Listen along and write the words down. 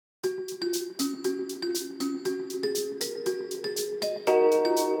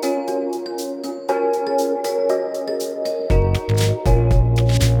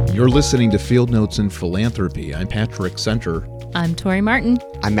You're listening to Field Notes in Philanthropy. I'm Patrick Center. I'm Tori Martin.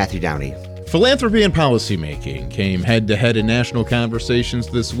 I'm Matthew Downey. Philanthropy and policymaking came head-to-head in national conversations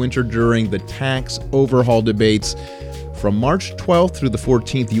this winter during the tax overhaul debates. From March 12th through the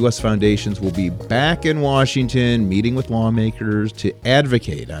 14th, U.S. foundations will be back in Washington meeting with lawmakers to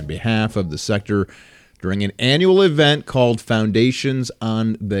advocate on behalf of the sector during an annual event called Foundations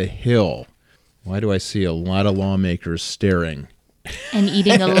on the Hill. Why do I see a lot of lawmakers staring? And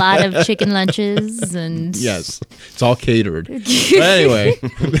eating a lot of chicken lunches and... Yes, it's all catered. But anyway,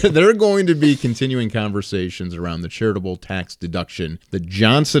 there are going to be continuing conversations around the charitable tax deduction, the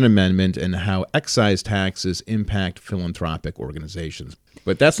Johnson Amendment, and how excise taxes impact philanthropic organizations.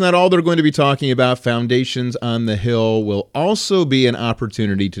 But that's not all they're going to be talking about. Foundations on the Hill will also be an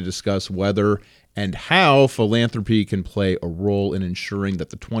opportunity to discuss whether and how philanthropy can play a role in ensuring that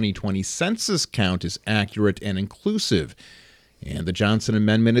the 2020 census count is accurate and inclusive. And the Johnson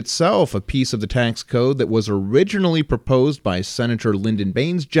Amendment itself, a piece of the tax code that was originally proposed by Senator Lyndon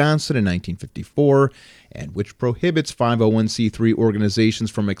Baines Johnson in 1954, and which prohibits 501c3 organizations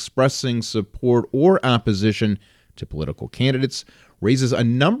from expressing support or opposition to political candidates, raises a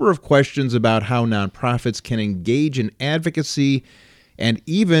number of questions about how nonprofits can engage in advocacy and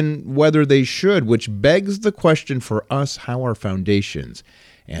even whether they should, which begs the question for us, how are foundations?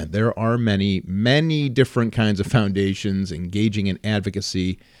 And there are many, many different kinds of foundations engaging in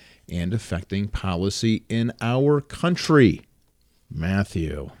advocacy and affecting policy in our country.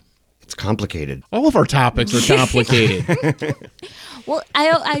 Matthew. It's complicated. All of our topics are complicated. Well,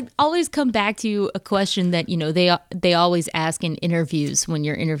 I always come back to a question that, they always ask in interviews when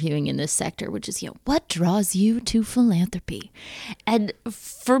you're interviewing in this sector, which is, what draws you to philanthropy? And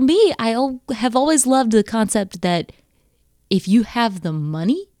for me, I have always loved the concept that if you have the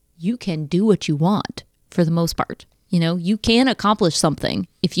money, you can do what you want for the most part. You can accomplish something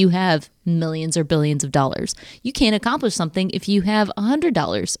if you have millions or billions of dollars. You can't accomplish something if you have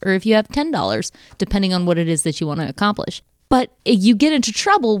 $100 or if you have $10, depending on what it is that you want to accomplish. But you get into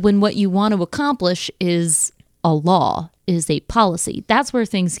trouble when what you want to accomplish is a law, is a policy. That's where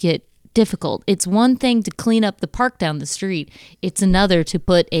things get difficult. It's one thing to clean up the park down the street. It's another to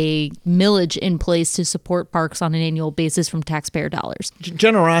put a millage in place to support parks on an annual basis from taxpayer dollars.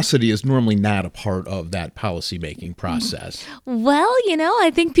 Generosity is normally not a part of that policymaking process. Well,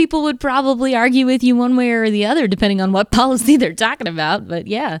 I think people would probably argue with you one way or the other, depending on what policy they're talking about. But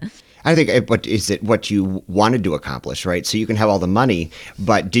yeah. I think what you wanted to accomplish, right? So you can have all the money,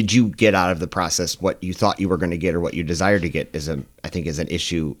 but did you get out of the process what you thought you were going to get or what you desired to get is an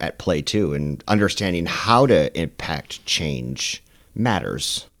issue at play too. And understanding how to impact change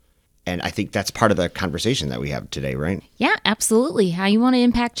matters. And I think that's part of the conversation that we have today, right? Yeah, absolutely. How you want to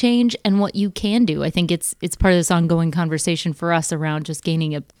impact change and what you can do. I think it's part of this ongoing conversation for us around just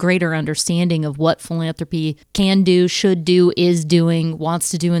gaining a greater understanding of what philanthropy can do, should do, is doing, wants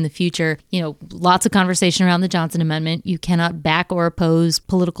to do in the future. Lots of conversation around the Johnson Amendment. You cannot back or oppose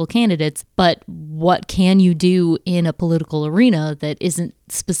political candidates, but what can you do in a political arena that isn't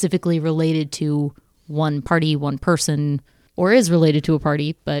specifically related to one party, one person, or is related to a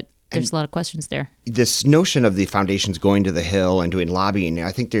party, but there's a lot of questions there. This notion of the foundations going to the Hill and doing lobbying,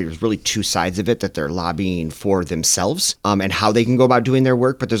 I think there's really two sides of it, that they're lobbying for themselves and how they can go about doing their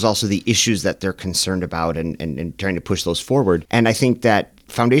work, but there's also the issues that they're concerned about and trying to push those forward. And I think that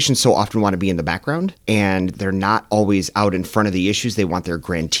foundations so often want to be in the background, and they're not always out in front of the issues they want their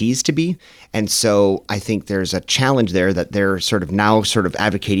grantees to be. And so I think there's a challenge there that they're sort of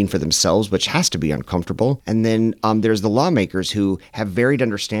advocating for themselves, which has to be uncomfortable. And then there's the lawmakers who have varied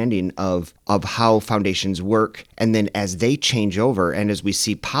understanding of how foundations work. And then as they change over and as we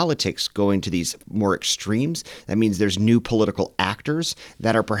see politics going to these more extremes, that means there's new political actors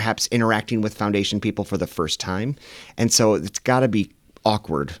that are perhaps interacting with foundation people for the first time. And so it's got to be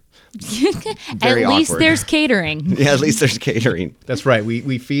awkward. At least there's catering. Yeah, at least there's catering. That's right.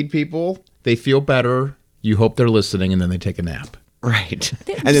 We feed people. They feel better. You hope they're listening, and then they take a nap. Right.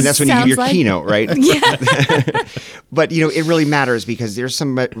 And then that's when you give your keynote, right? Yeah. But, it really matters because there's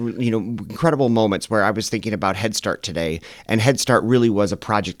some, incredible moments where I was thinking about Head Start today. And Head Start really was a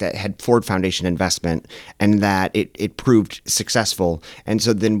project that had Ford Foundation investment and that it proved successful. And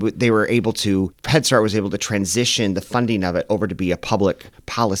so then Head Start was able to transition the funding of it over to be a public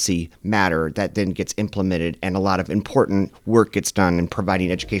policy matter that then gets implemented, and a lot of important work gets done in providing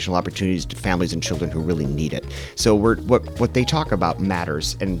educational opportunities to families and children who really need it. So what they talk about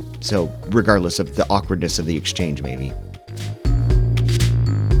matters, and so regardless of the awkwardness of the exchange, maybe.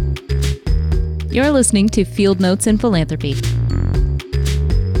 You're listening to Field Notes in Philanthropy.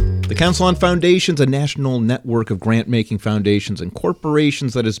 The Council on Foundations, a national network of grant-making foundations and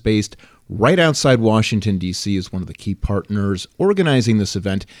corporations that is based right outside Washington, D.C., is one of the key partners organizing this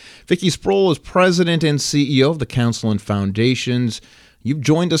event. Vicki Sproul is president and CEO of the Council on Foundations. You've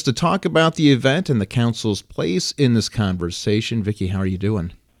joined us to talk about the event and the Council's place in this conversation. Vicki, how are you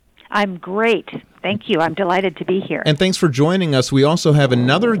doing? I'm great. Thank you. I'm delighted to be here. And thanks for joining us. We also have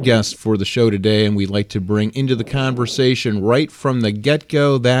another guest for the show today, and we'd like to bring into the conversation right from the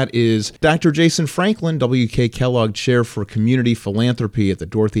get-go. That is Dr. Jason Franklin, W.K. Kellogg Chair for Community Philanthropy at the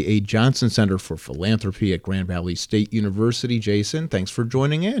Dorothy A. Johnson Center for Philanthropy at Grand Valley State University. Jason, thanks for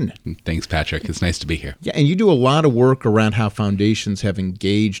joining in. Thanks, Patrick. It's nice to be here. Yeah, and you do a lot of work around how foundations have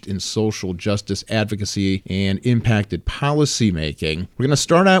engaged in social justice advocacy and impacted policymaking. We're going to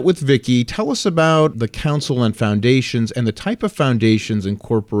start out with Vicki. Tell us about the Council on Foundations and the type of foundations and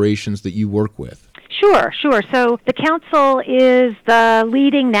corporations that you work with. Sure. So the Council is the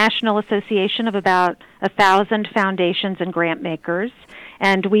leading national association of about 1,000 foundations and grant makers,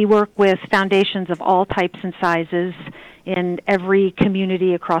 and we work with foundations of all types and sizes in every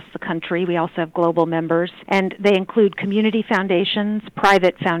community across the country. We also have global members, and they include community foundations,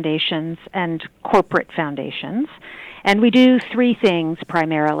 private foundations, and corporate foundations. And we do three things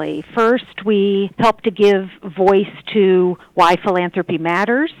primarily. First, we help to give voice to why philanthropy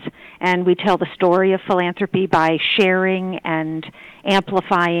matters, and we tell the story of philanthropy by sharing and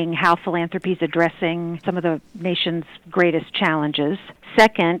amplifying how philanthropy is addressing some of the nation's greatest challenges.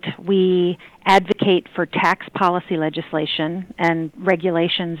 Second, we advocate for tax policy legislation and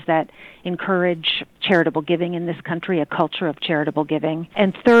regulations that encourage charitable giving in this country, a culture of charitable giving.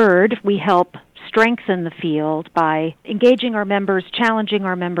 And third, we help strengthen the field by engaging our members, challenging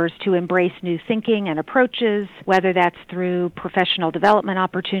our members to embrace new thinking and approaches, whether that's through professional development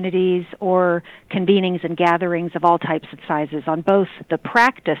opportunities or convenings and gatherings of all types and sizes on both the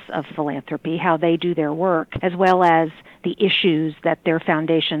practice of philanthropy, how they do their work, as well as the issues that their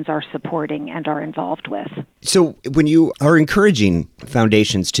foundations are supporting and are involved with. So when you are encouraging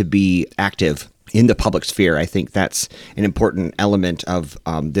foundations to be active in the public sphere, I think that's an important element of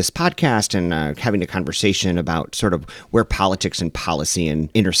this podcast and having a conversation about sort of where politics and policy and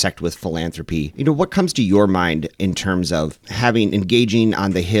intersect with philanthropy. You know, what comes to your mind in terms of engaging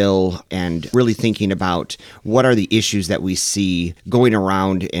on the Hill and really thinking about what are the issues that we see going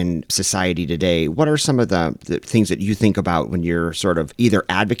around in society today? What are some of the things that you think about when you're sort of either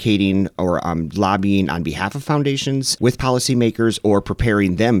advocating or lobbying on behalf of foundations with policymakers or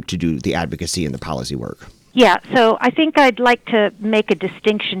preparing them to do the advocacy and the policy work? Yeah, so I think I'd like to make a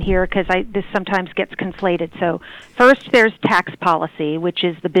distinction here because this sometimes gets conflated. So first there's tax policy, which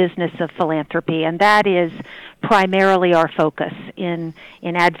is the business of philanthropy, and that is primarily our focus in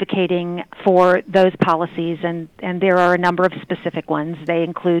advocating for those policies, and there are a number of specific ones. They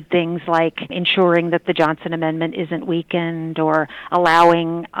include things like ensuring that the Johnson Amendment isn't weakened or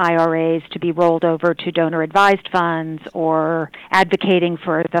allowing IRAs to be rolled over to donor-advised funds or advocating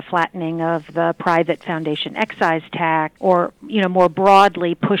for the flattening of the private foundation excise tax or, more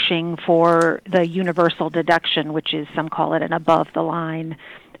broadly pushing for the universal deduction, which is, some call it an above-the-line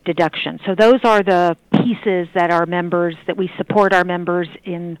deduction. So those are the pieces that we support our members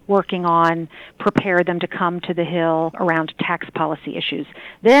in working on, prepare them to come to the Hill around tax policy issues.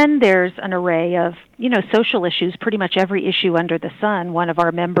 Then there's an array of, social issues, pretty much every issue under the sun one of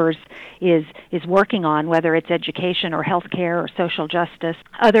our members is working on, whether it's education or healthcare or social justice,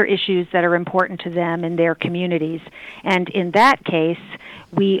 other issues that are important to them in their communities. And in that case,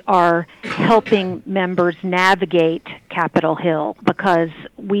 we are helping members navigate Capitol Hill because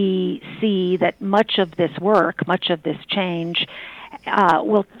we see that much of this work, much of this change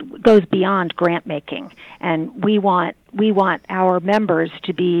goes beyond grant making, and we want our members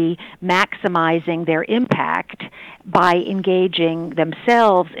to be maximizing their impact by engaging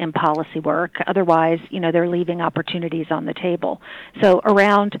themselves in policy work. Otherwise, they're leaving opportunities on the table. So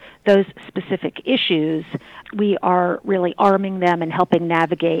around those specific issues, we are really arming them and helping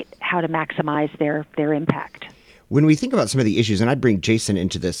navigate how to maximize their impact. When we think about some of the issues, and I'd bring Jason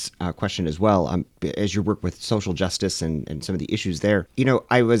into this question as well, as you work with social justice and some of the issues there,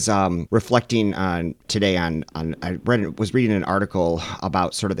 I was reflecting on today was reading an article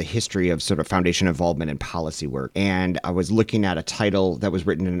about sort of the history of sort of foundation involvement in policy work. And I was looking at a title that was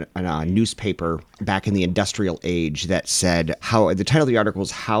written in a newspaper back in the industrial age that said the title of the article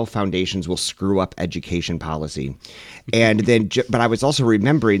was How Foundations Will Screw Up Education Policy. And then, but I was also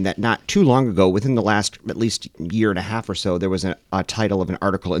remembering that not too long ago, within the last at least year year and a half or so, there was a title of an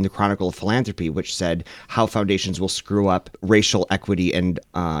article in the Chronicle of Philanthropy which said how foundations will screw up racial equity and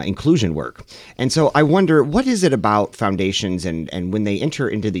inclusion work. And so I wonder, what is it about foundations and when they enter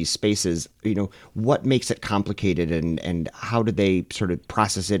into these spaces, what makes it complicated and how do they sort of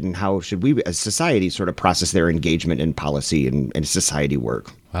process it, and how should we as society sort of process their engagement in policy and society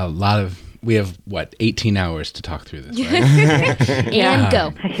work? Well, we have, 18 hours to talk through this, right? And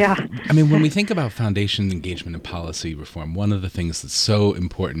go. Yeah. I mean, when we think about foundation engagement and policy reform, one of the things that's so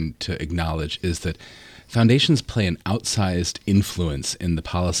important to acknowledge is that foundations play an outsized influence in the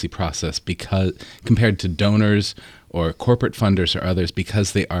policy process because compared to donors or corporate funders or others,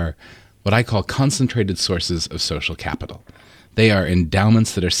 because they are what I call concentrated sources of social capital. They are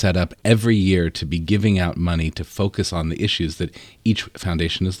endowments that are set up every year to be giving out money to focus on the issues that each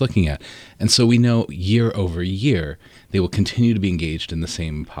foundation is looking at. And so we know year over year, they will continue to be engaged in the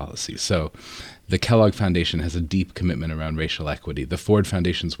same policies. So the Kellogg Foundation has a deep commitment around racial equity. The Ford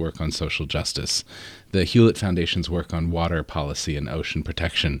Foundation's work on social justice. The Hewlett Foundation's work on water policy and ocean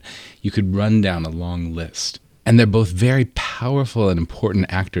protection. You could run down a long list. And they're both very powerful and important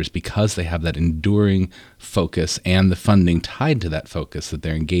actors because they have that enduring focus and the funding tied to that focus that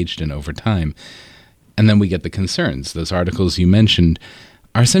they're engaged in over time. And then we get the concerns. Those articles you mentioned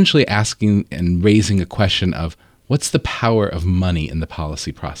are essentially asking and raising a question of what's the power of money in the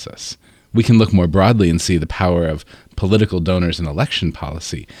policy process? We can look more broadly and see the power of political donors in election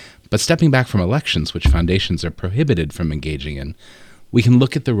policy. But stepping back from elections, which foundations are prohibited from engaging in, we can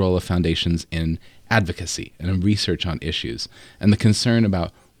look at the role of foundations in advocacy and in research on issues, and the concern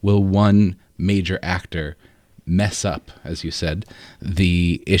about will one major actor mess up, as you said,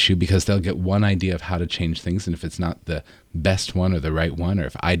 the issue because they'll get one idea of how to change things, and if it's not the best one or the right one, or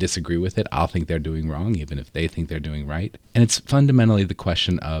if I disagree with it, I'll think they're doing wrong, even if they think they're doing right. And it's fundamentally the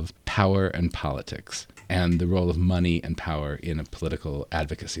question of power and politics, and the role of money and power in a political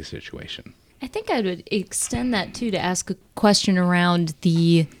advocacy situation. I think I would extend that, too, to ask a question around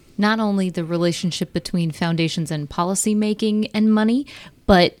not only the relationship between foundations and policymaking and money,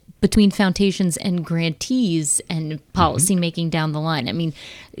 but between foundations and grantees and policy making down the line. I mean,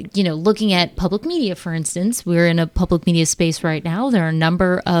 looking at public media, for instance, we're in a public media space right now. There are a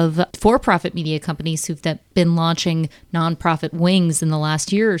number of for-profit media companies who've been launching nonprofit wings in the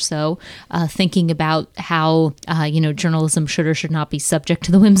last year or so, thinking about how, journalism should or should not be subject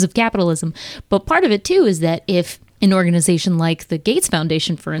to the whims of capitalism. But part of it, too, is that if an organization like the Gates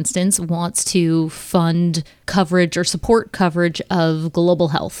Foundation, for instance, wants to fund coverage or support coverage of global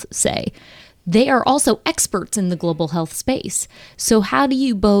health, say, they are also experts in the global health space. So how do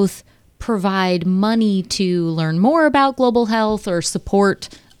you both provide money to learn more about global health or support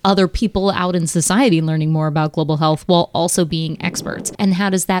other people out in society learning more about global health while also being experts? And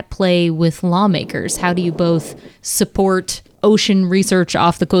how does that play with lawmakers? How do you both support ocean research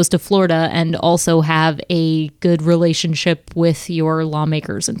off the coast of Florida and also have a good relationship with your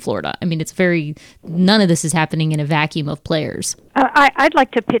lawmakers in Florida? I mean, none of this is happening in a vacuum of players. I'd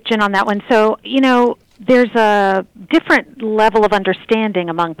like to pitch in on that one. So, there's a different level of understanding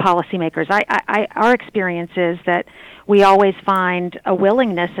among policymakers. Our experience is that we always find a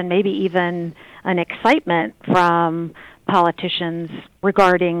willingness and maybe even an excitement from politicians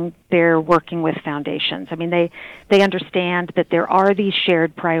regarding their working with foundations. I mean, they understand that there are these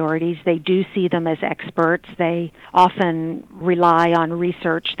shared priorities. They do see them as experts. They often rely on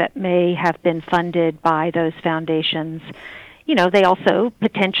research that may have been funded by those foundations. They also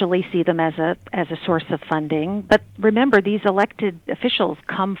potentially see them as a source of funding. But remember, these elected officials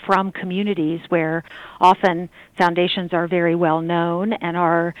come from communities where often foundations are very well known and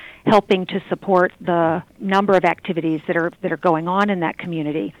are helping to support the number of activities that are going on in that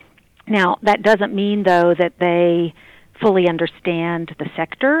community. Now, that doesn't mean, though, that they fully understand the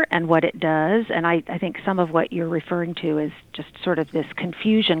sector and what it does. And I think some of what you're referring to is just sort of this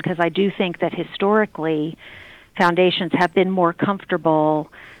confusion, because I do think that historically foundations have been more comfortable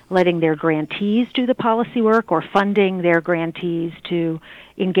letting their grantees do the policy work or funding their grantees to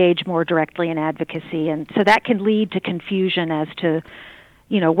engage more directly in advocacy. And so that can lead to confusion as to,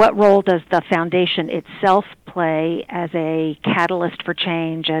 what role does the foundation itself play as a catalyst for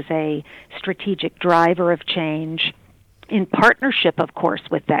change, as a strategic driver of change, in partnership, of course,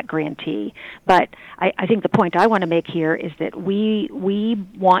 with that grantee. But I think the point I want to make here is that we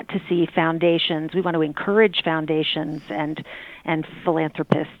want to see foundations, we want to encourage foundations and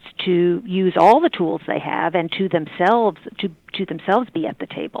philanthropists to use all the tools they have and to themselves be at the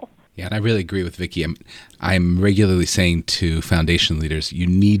table. Yeah, and I really agree with Vicki. I'm regularly saying to foundation leaders, you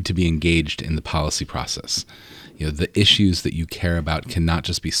need to be engaged in the policy process. The issues that you care about cannot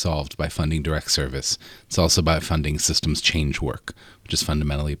just be solved by funding direct service. It's also by funding systems change work, which is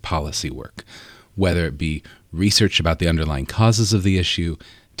fundamentally policy work, whether it be research about the underlying causes of the issue,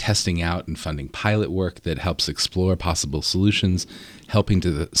 testing out and funding pilot work that helps explore possible solutions, helping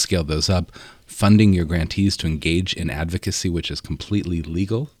to scale those up, funding your grantees to engage in advocacy, which is completely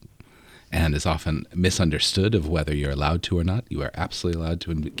legal and is often misunderstood of whether you're allowed to or not. You are absolutely allowed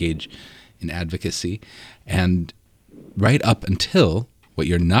to engage in advocacy. And right up until what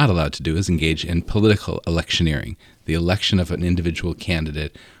you're not allowed to do is engage in political electioneering, the election of an individual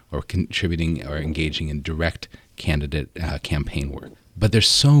candidate or contributing or engaging in direct candidate campaign work. But there's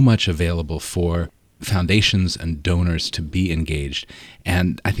so much available for foundations and donors to be engaged.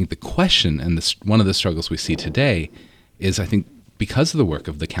 And I think the question, and one of the struggles we see today, is I think because of the work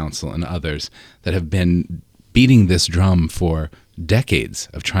of the Council and others that have been beating this drum for decades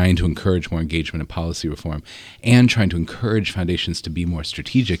of trying to encourage more engagement in policy reform and trying to encourage foundations to be more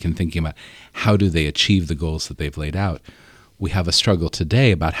strategic in thinking about how do they achieve the goals that they've laid out, we have a struggle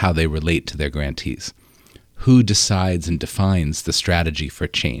today about how they relate to their grantees. Who decides and defines the strategy for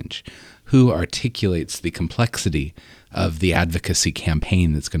change? Who articulates the complexity of the advocacy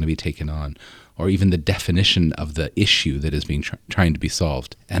campaign that's going to be taken on, or even the definition of the issue that is being trying to be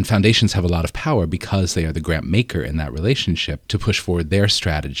solved? And foundations have a lot of power because they are the grant maker in that relationship to push forward their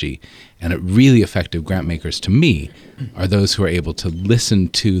strategy. And really effective grant makers, to me, are those who are able to listen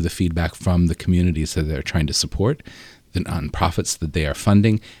to the feedback from the communities that they're trying to support, the nonprofits that they are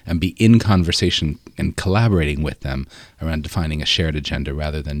funding, and be in conversation and collaborating with them around defining a shared agenda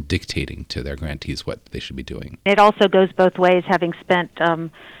rather than dictating to their grantees what they should be doing. It also goes both ways, having spent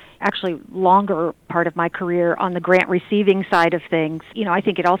actually longer part of my career on the grant receiving side of things. I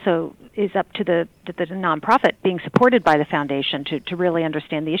think it also is up to the nonprofit being supported by the foundation to really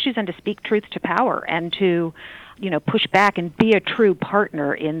understand the issues and to speak truth to power and to push back and be a true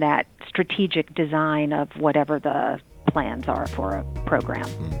partner in that strategic design of whatever the plans are for a program.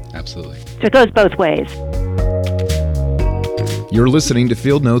 Absolutely. So it goes both ways. You're listening to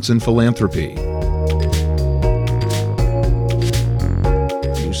Field Notes in Philanthropy.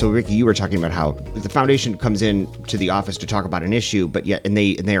 So, Ricky, you were talking about how the foundation comes in to the office to talk about an issue, but yet, and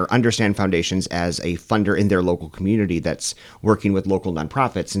they understand foundations as a funder in their local community that's working with local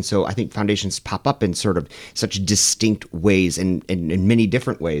nonprofits. And so I think foundations pop up in sort of such distinct ways and in many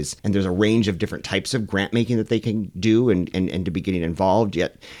different ways. And there's a range of different types of grant making that they can do and to be getting involved.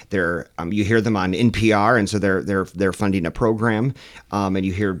 Yet they're you hear them on NPR, and so they're funding a program, and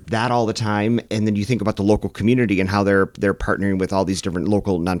you hear that all the time. And then you think about the local community and how they're partnering with all these different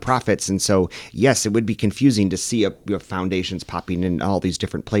local nonprofits. And so, yes, it would be confusing to see foundations popping in all these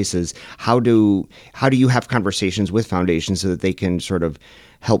different places. How do you have conversations with foundations so that they can sort of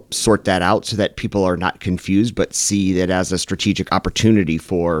help sort that out so that people are not confused but see that as a strategic opportunity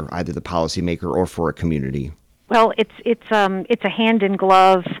for either the policymaker or for a community? Well, it's a hand in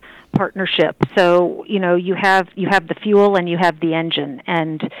glove partnership. So, you have the fuel and you have the engine,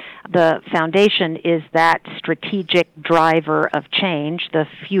 and the foundation is that strategic driver of change, the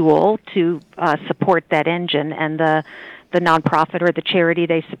fuel to support that engine, and the nonprofit or the charity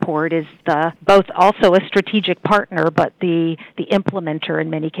they support is both also a strategic partner, but the implementer in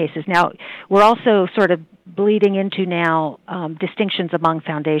many cases. Now, we're also sort of bleeding into now distinctions among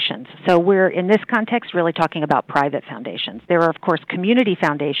foundations. So we're, in this context, really talking about private foundations. There are, of course, community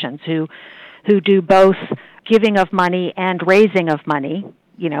foundations who do both giving of money and raising of money,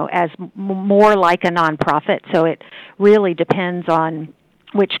 as more like a nonprofit. So it really depends on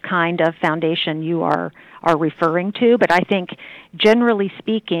which kind of foundation you are referring to. But I think, generally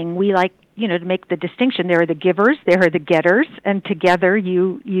speaking, we like, to make the distinction. There are the givers, there are the getters, and together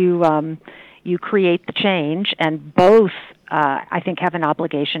you create the change, and both, I think, have an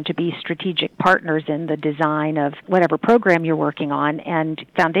obligation to be strategic partners in the design of whatever program you're working on. And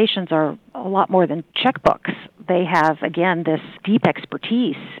foundations are a lot more than checkbooks. They have, again, this deep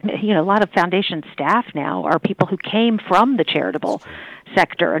expertise. A lot of foundation staff now are people who came from the charitable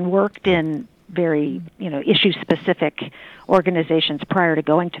sector and worked in very, issue-specific organizations prior to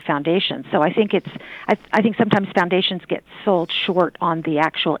going to foundations. So I think I think sometimes foundations get sold short on the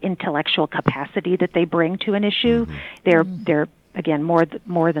actual intellectual capacity that they bring to an issue. Mm-hmm. They're again more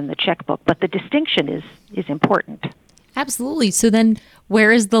than the checkbook, but the distinction is important. Absolutely. So then,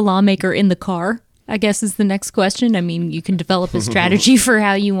 where is the lawmaker in the car I guess is the next question. I mean, you can develop a strategy for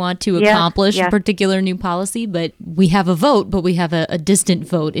how you want to accomplish a particular new policy, but we have a vote, but we have a distant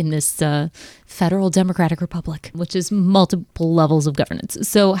vote in this federal democratic republic, which is multiple levels of governance.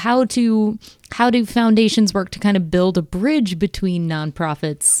 So how do foundations work to kind of build a bridge between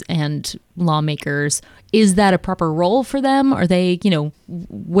nonprofits and lawmakers? Is that a proper role for them? Are they,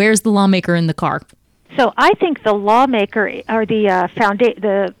 where's the lawmaker in the car? So I think the lawmaker or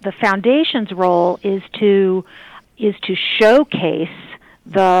the foundation's role is to showcase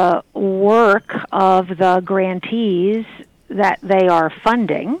the work of the grantees that they are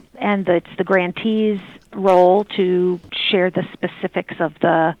funding, and it's the grantees' role to share the specifics of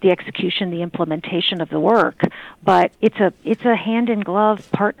the execution, the implementation of the work. But it's a hand-in-glove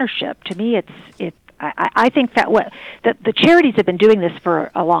partnership. To me, I think that the charities have been doing this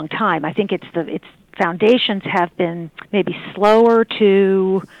for a long time. I think it's foundations have been maybe slower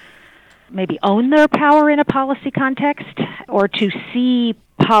to maybe own their power in a policy context, or to see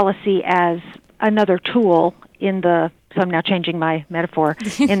policy as another tool in the. So I'm now changing my metaphor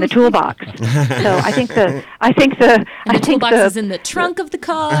in the toolbox. So I think the toolbox is in the trunk of the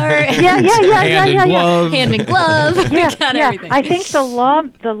car. Yeah. Hand in glove. Everything. I think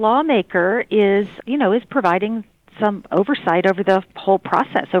the lawmaker is providing some oversight over the whole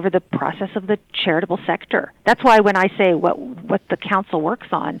process, over the process of the charitable sector. That's why when I say what the council works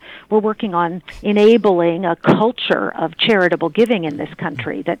on, we're working on enabling a culture of charitable giving in this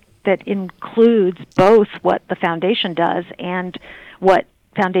country that includes both what the foundation does and what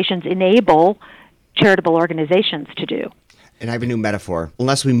foundations enable charitable organizations to do. And I have a new metaphor.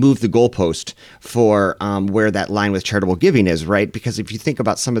 Unless we move the goalpost for where that line with charitable giving is, right? Because if you think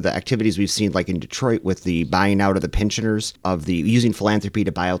about some of the activities we've seen, like in Detroit with the buying out of the pensioners, using philanthropy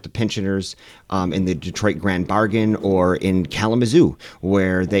to buy out the pensioners, in the Detroit Grand Bargain, or in Kalamazoo,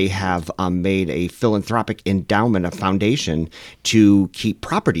 where they have made a philanthropic endowment, a foundation, to keep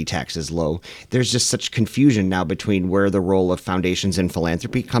property taxes low. There's just such confusion now between where the role of foundations and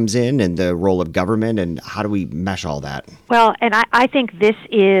philanthropy comes in and the role of government, and how do we mesh all that? Well, and I think this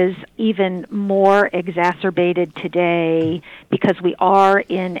is even more exacerbated today because we are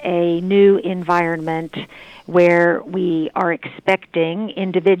in a new environment where we are expecting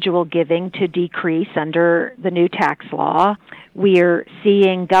individual giving to decrease under the new tax law. We're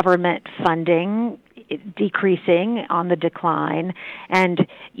seeing government funding decreasing, on the decline, and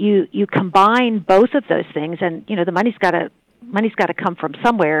you combine both of those things, and the money's got to come from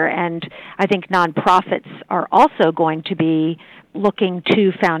somewhere, and I think nonprofits are also going to be looking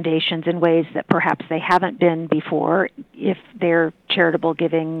to foundations in ways that perhaps they haven't been before if their charitable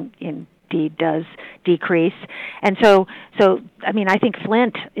giving indeed does decrease. And so I think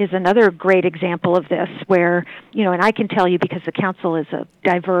Flint is another great example of this where, and I can tell you because the council is a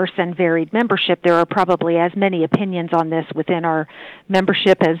diverse and varied membership, there are probably as many opinions on this within our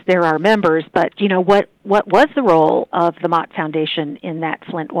membership as there are members, but what was the role of the Mott Foundation in that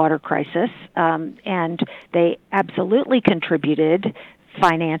Flint water crisis? And they absolutely contributed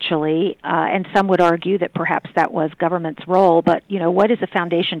financially, and some would argue that perhaps that was government's role, but what is a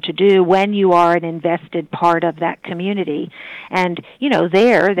foundation to do when you are an invested part of that community? And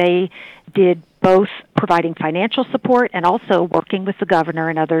there they did both providing financial support and also working with the governor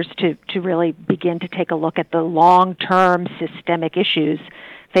and others to really begin to take a look at the long-term systemic issues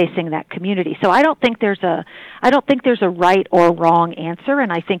facing that community. So I don't think there's a right or wrong answer,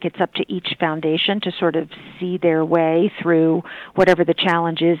 and I think it's up to each foundation to sort of see their way through whatever the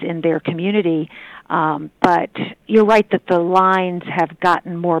challenge is in their community. But you're right that the lines have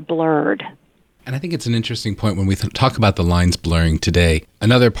gotten more blurred. And I think it's an interesting point when we talk about the lines blurring today.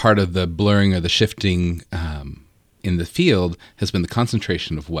 Another part of the blurring or the shifting in the field has been the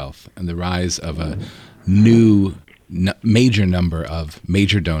concentration of wealth and the rise of a new major number of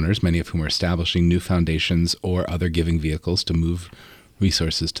major donors, many of whom are establishing new foundations or other giving vehicles to move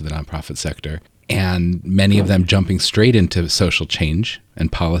resources to the nonprofit sector, and many of them jumping straight into social change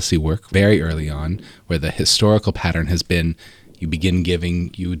and policy work very early on, where the historical pattern has been you begin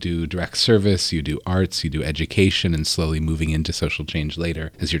giving, you do direct service, you do arts, you do education, and slowly moving into social change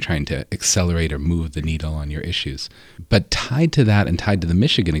later as you're trying to accelerate or move the needle on your issues. But tied to that and tied to the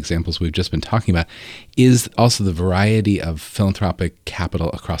Michigan examples we've just been talking about is also the variety of philanthropic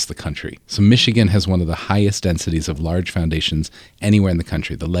capital across the country. So Michigan has one of the highest densities of large foundations anywhere in the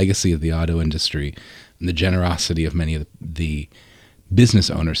country. The legacy of the auto industry and the generosity of many of the business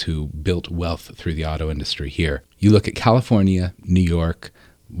owners who built wealth through the auto industry here. You look at California, New York,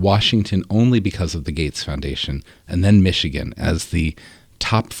 Washington only because of the Gates Foundation, and then Michigan as the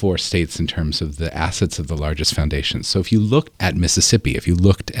top 4 states in terms of the assets of the largest foundations. So if you looked at Mississippi, if you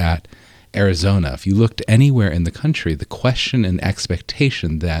looked at Arizona, if you looked anywhere in the country, the question and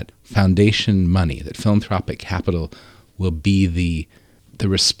expectation that foundation money, that philanthropic capital will be the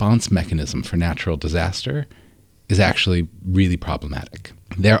response mechanism for natural disaster is actually really problematic.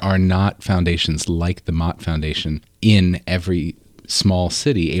 There are not foundations like the Mott Foundation in every small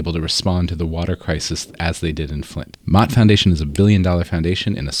city able to respond to the water crisis as they did in Flint. Mott Foundation is $1 billion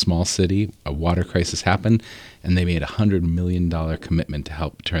foundation in a small city. A water crisis happened, and they made a $100 million commitment to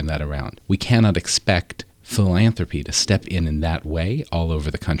help turn that around. We cannot expect philanthropy to step in that way all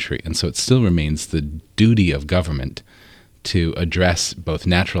over the country, and so it still remains the duty of government to address both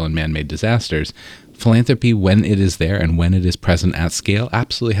natural and man-made disasters. Philanthropy, when it is there and when it is present at scale,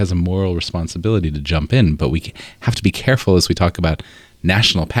 absolutely has a moral responsibility to jump in, but we have to be careful as we talk about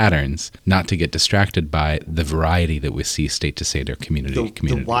national patterns not to get distracted by the variety that we see state to state or community to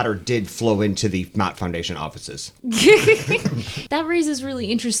community. The water did flow into the Mott Foundation offices. That raises really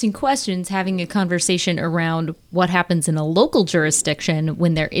interesting questions, having a conversation around what happens in a local jurisdiction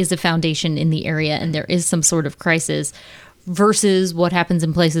when there is a foundation in the area and there is some sort of crisis versus what happens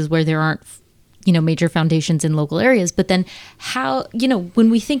in places where there aren't major foundations in local areas. But then how,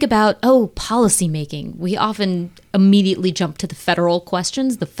 when we think about, policy making, we often immediately jump to the federal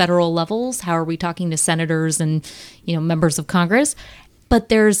questions, the federal levels. How are we talking to senators and, members of Congress? But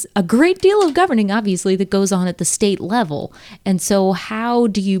there's a great deal of governing, obviously, that goes on at the state level. And so how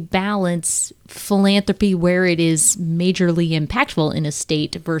do you balance philanthropy where it is majorly impactful in a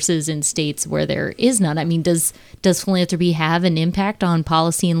state versus in states where there is none? I mean, does philanthropy have an impact on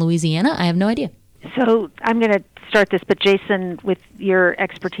policy in Louisiana? I have no idea. So I'm going to start this, but Jason, with your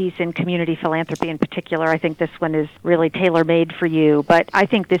expertise in community philanthropy in particular, I think this one is really tailor-made for you. But I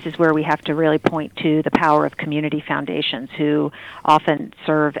think this is where we have to really point to the power of community foundations, who often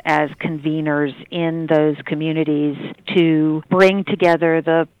serve as conveners in those communities to bring together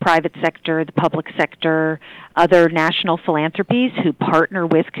the private sector, the public sector, other national philanthropies who partner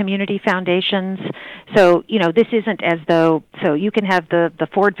with community foundations. So, this isn't as though, so you can have the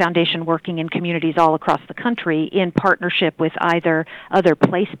Ford Foundation working in communities all across the country in partnership with either other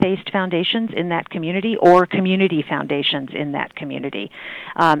place-based foundations in that community or community foundations in that community.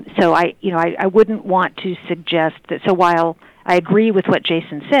 So I wouldn't want to suggest that, so while I agree with what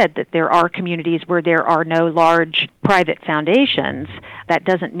Jason said, that there are communities where there are no large private foundations, that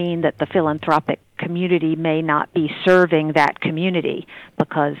doesn't mean that the philanthropic community may not be serving that community,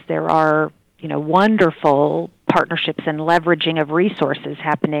 because there are, wonderful partnerships and leveraging of resources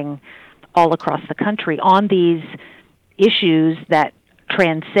happening all across the country on these issues that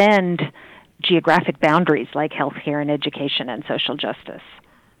transcend geographic boundaries like healthcare and education and social justice.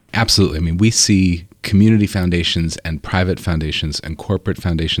 Absolutely. I mean, we see community foundations and private foundations and corporate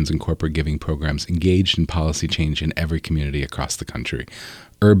foundations and corporate giving programs engaged in policy change in every community across the country.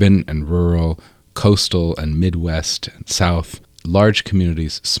 Urban and rural, coastal and Midwest and South, large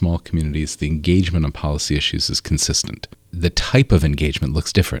communities, small communities, the engagement on policy issues is consistent. The type of engagement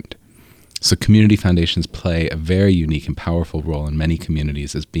looks different. So community foundations play a very unique and powerful role in many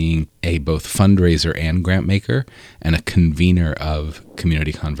communities as being a both fundraiser and grant maker and a convener of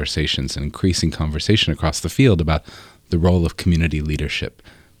community conversations and increasing conversation across the field about the role of community leadership,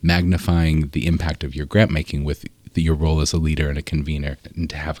 magnifying the impact of your grant making with your role as a leader and a convener,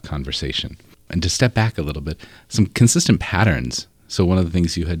 and to have a conversation. And to step back a little bit, some consistent patterns. So one of the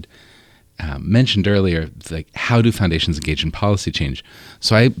things you had mentioned earlier, like how do foundations engage in policy change?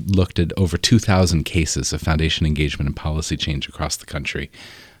 So I looked at over 2,000 cases of foundation engagement in policy change across the country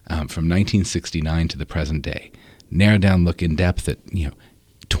from 1969 to the present day. Narrow down look in depth at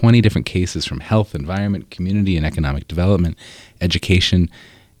 20 different cases from health, environment, community and economic development, education,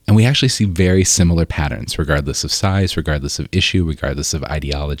 and we actually see very similar patterns regardless of size, regardless of issue, regardless of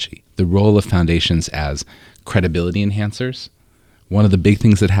ideology. The role of foundations as credibility enhancers. One of the big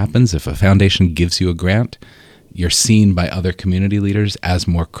things that happens if a foundation gives you a grant, you're seen by other community leaders as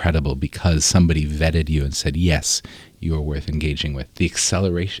more credible because somebody vetted you and said, yes, you are worth engaging with. The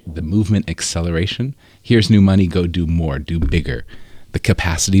acceleration, the movement acceleration, here's new money, go do more, do bigger. The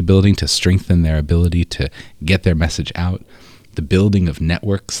capacity building to strengthen their ability to get their message out. The building of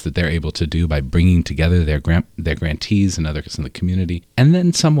networks that they're able to do by bringing together their grantees and others in the community. And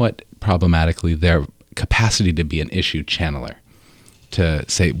then somewhat problematically, their capacity to be an issue channeler. To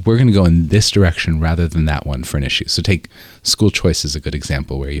say, we're going to go in this direction rather than that one for an issue. So take school choice as a good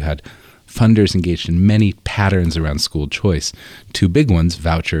example, where you had funders engaged in many patterns around school choice. Two big ones,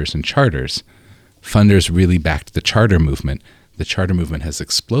 vouchers and charters. Funders really backed the charter movement. The charter movement has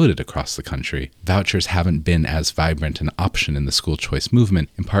exploded across the country. Vouchers haven't been as vibrant an option in the school choice movement,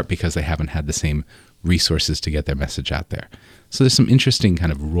 in part because they haven't had the same resources to get their message out there. So there's some interesting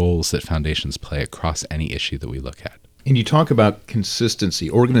kind of roles that foundations play across any issue that we look at. And you talk about consistency.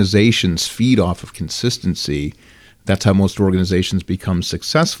 Organizations feed off of consistency. That's how most organizations become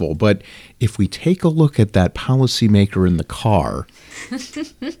successful. But if we take a look at that policymaker in the car,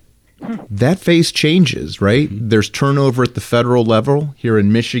 that face changes, right? Mm-hmm. There's turnover at the federal level. Here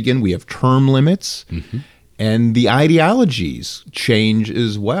in Michigan, we have term limits, and the ideologies change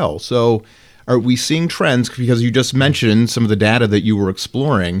as well. So are we seeing trends? Because you just mentioned some of the data that you were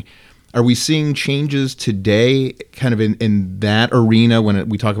exploring. Are we seeing changes today kind of in that arena when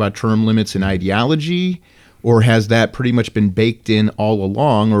we talk about term limits and ideology? Or has that pretty much been baked in all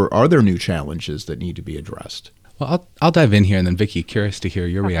along? Or are there new challenges that need to be addressed? Well, I'll dive in here, and then Vicki, curious to hear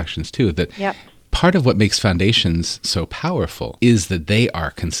your reactions too. That part of what makes foundations so powerful is that they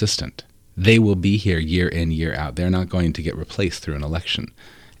are consistent. They will be here year in, year out. They're not going to get replaced through an election.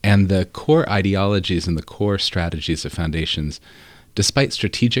 And the core ideologies and the core strategies of foundations, despite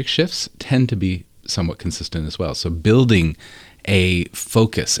strategic shifts, tend to be somewhat consistent as well. So building a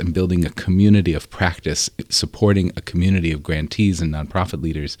focus and building a community of practice, supporting a community of grantees and nonprofit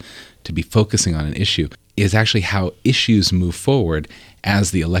leaders to be focusing on an issue is actually how issues move forward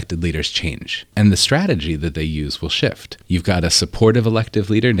as the elected leaders change. And the strategy that they use will shift. You've got a supportive elected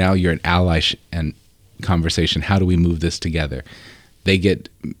leader. Now you're an ally and conversation. How do we move this together? They get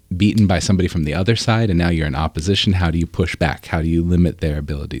beaten by somebody from the other side, and now you're in opposition. How do you push back? How do you limit their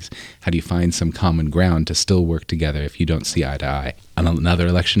abilities? How do you find some common ground to still work together if you don't see eye to eye? Another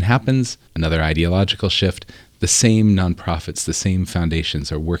election happens, another ideological shift. The same nonprofits, the same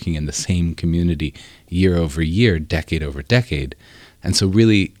foundations are working in the same community year over year, decade over decade. And so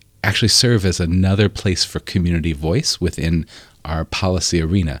really actually serve as another place for community voice within our policy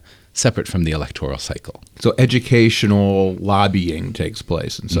arena, separate from the electoral cycle. So educational lobbying takes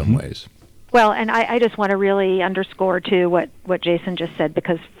place in some ways. Well, and I just want to really underscore, too, what Jason just said,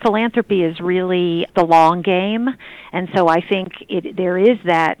 because philanthropy is really the long game. And so I think there is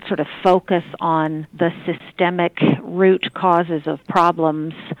that sort of focus on the systemic root causes of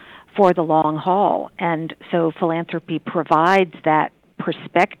problems for the long haul. And so philanthropy provides that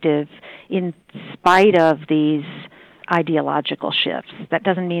perspective in spite of these ideological shifts. That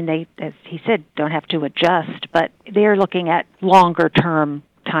doesn't mean they, as he said, don't have to adjust, but they're looking at longer term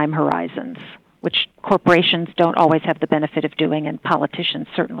time horizons, which corporations don't always have the benefit of doing, and politicians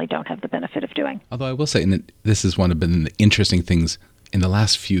certainly don't have the benefit of doing. Although I will say, and this is one of the interesting things in the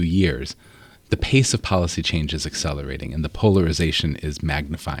last few years, the pace of policy change is accelerating and the polarization is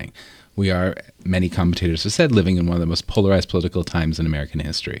magnifying. We are, many commentators have said, living in one of the most polarized political times in American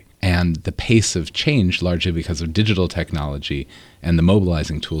history. And the pace of change, largely because of digital technology and the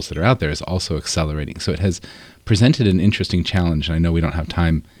mobilizing tools that are out there, is also accelerating. So it has presented an interesting challenge, and I know we don't have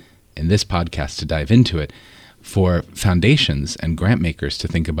time in this podcast to dive into it, for foundations and grant makers to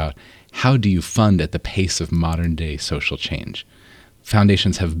think about how do you fund at the pace of modern day social change.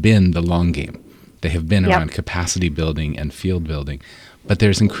 Foundations have been the long game. They have been around capacity building and field building. But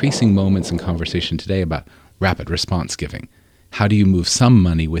there's increasing moments in conversation today about rapid response giving. How do you move some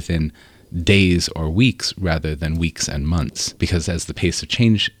money within days or weeks rather than weeks and months? Because as the pace of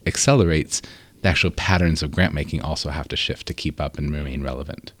change accelerates, the actual patterns of grant making also have to shift to keep up and remain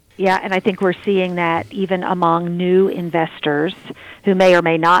relevant. Yeah, and I think we're seeing that even among new investors who may or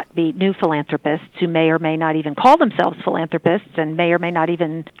may not be new philanthropists, who may or may not even call themselves philanthropists and may or may not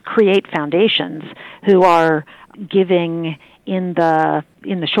even create foundations, who are giving in the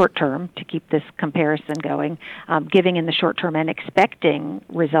short term, to keep this comparison going, giving in the short term and expecting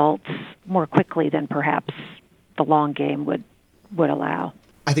results more quickly than perhaps the long game would allow.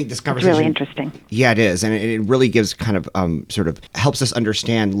 I think this conversation is really interesting. Yeah, it is, and it really gives kind of sort of helps us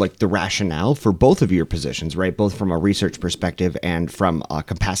understand like the rationale for both of your positions, right? Both from a research perspective and from a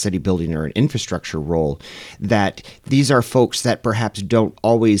capacity building or an infrastructure role. That these are folks that perhaps don't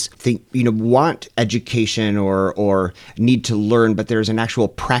always think, want education or need to learn, but there's an actual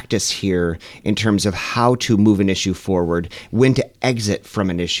practice here in terms of how to move an issue forward, when to exit from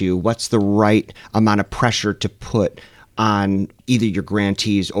an issue, what's the right amount of pressure to put on either your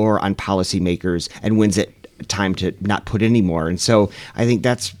grantees or on policymakers, and when's it time to not put any more. And so I think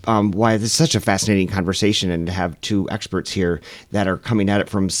that's why this is such a fascinating conversation, and to have two experts here that are coming at it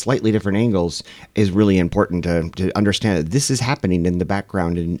from slightly different angles is really important to understand that this is happening in the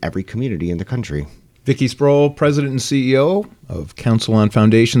background in every community in the country. Vicki Sproul, President and CEO of Council on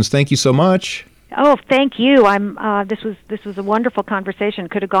Foundations, thank you so much. Oh, thank you. This was a wonderful conversation.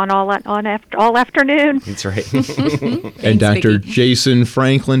 Could have gone all afternoon. That's right. And Dr. Jason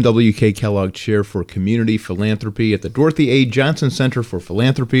Franklin, W.K. Kellogg Chair for Community Philanthropy at the Dorothy A. Johnson Center for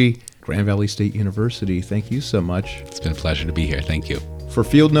Philanthropy. Grand Valley State University, thank you so much. It's been a pleasure to be here. Thank you. For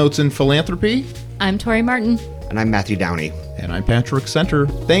Field Notes in Philanthropy, I'm Tori Martin. And I'm Matthew Downey. and I'm Patrick Center.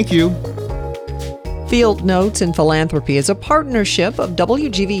 Thank you. Field Notes in Philanthropy is a partnership of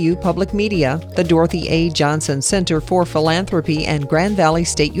WGVU Public Media, the Dorothy A. Johnson Center for Philanthropy, and Grand Valley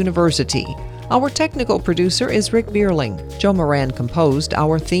State University. Our technical producer is Rick Bierling. Joe Moran composed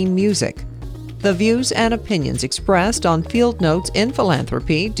our theme music. The views and opinions expressed on Field Notes in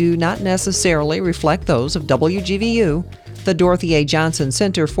Philanthropy do not necessarily reflect those of WGVU, the Dorothy A. Johnson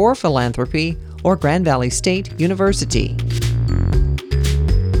Center for Philanthropy, or Grand Valley State University.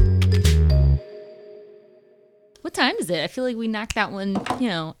 What time is it? I feel like we knocked that one,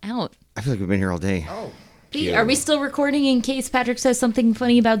 out. I feel like we've been here all day. Are we still recording in case Patrick says something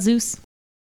funny about Zeus?